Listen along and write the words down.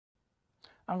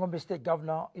And Gombe State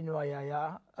Governor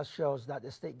Inuayaya assures that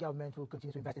the state government will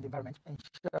continue to invest in the environment,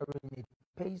 ensuring it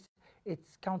pays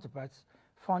its counterparts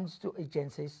funds to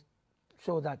agencies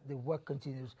so that the work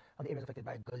continues on the areas affected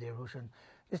by gully erosion.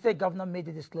 The state governor made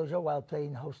the disclosure while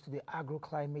playing host to the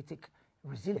Agroclimatic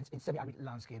Resilience in Semi-Arid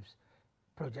Landscapes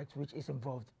project, which is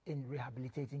involved in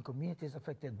rehabilitating communities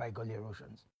affected by gully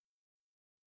erosions.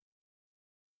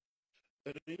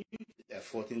 A renewed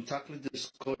effort in tackling the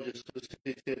scourge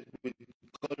associated with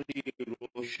gully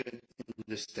erosion in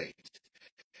the state.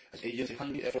 As agency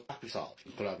handling effort ACReSAL,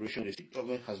 in collaboration with the state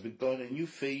government, has begun a new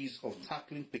phase of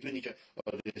tackling peculiar nature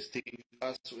of the state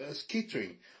as well as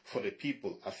catering for the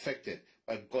people affected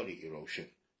by gully erosion.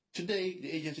 Today,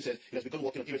 the agency said it has begun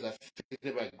working on areas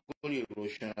affected by gully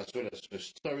erosion as well as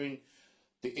restoring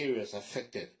the areas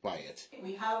affected by it.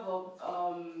 We have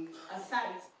a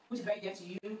site which is very dear to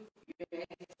you, Your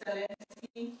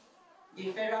Excellency,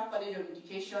 the Federal College of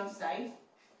Education site,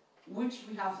 which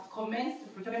we have commenced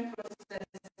the procurement process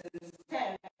in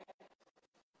STEM,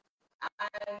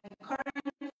 and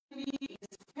currently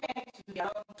is pegged to be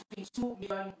around $22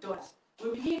 million. We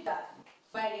believe that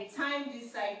by the time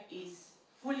this site is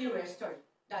fully restored,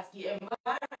 that the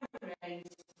environment,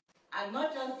 and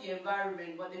not just the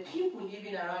environment, but the people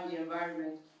living around the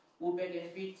environment will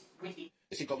benefit greatly.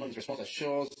 The state government's response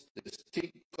assures the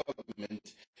state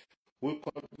government will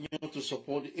continue to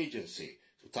support the agency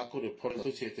to tackle the problems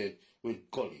associated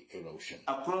with gully erosion.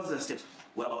 Across the state,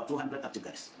 we are about 200 active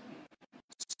guys.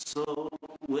 So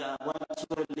we are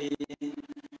actually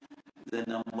the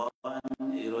number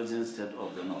one erosion state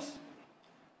of the north.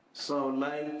 So I would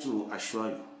like to assure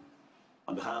you,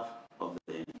 on behalf of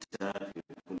the entire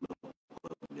people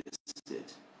of the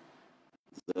state,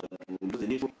 that we will do the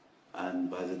needful, and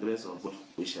by the grace of God,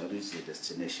 we shall reach the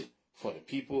destination. For the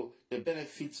people, the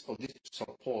benefits of this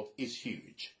support is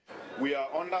huge. We are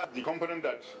under the component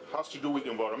that has to do with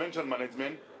environmental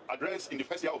management, addressed in the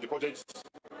first year of the project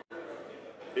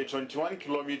a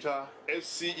 21-kilometer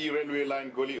FCE railway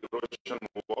line gully erosion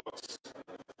works.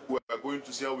 We are going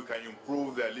to see how we can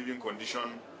improve their living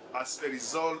condition as a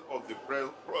result of the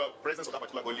presence of that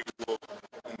particular gully work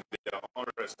in their own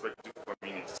respective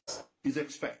communities. Is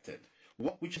expected.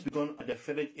 Work which has begun at the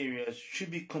affected areas should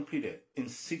be completed in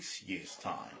 6 years'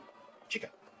 time. Chika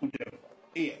Udem,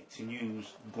 AIT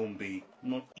News, Gombe,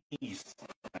 Northeast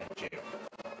Nigeria.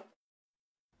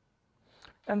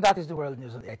 And that is the world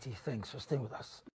news on AIT. Thanks for staying with us.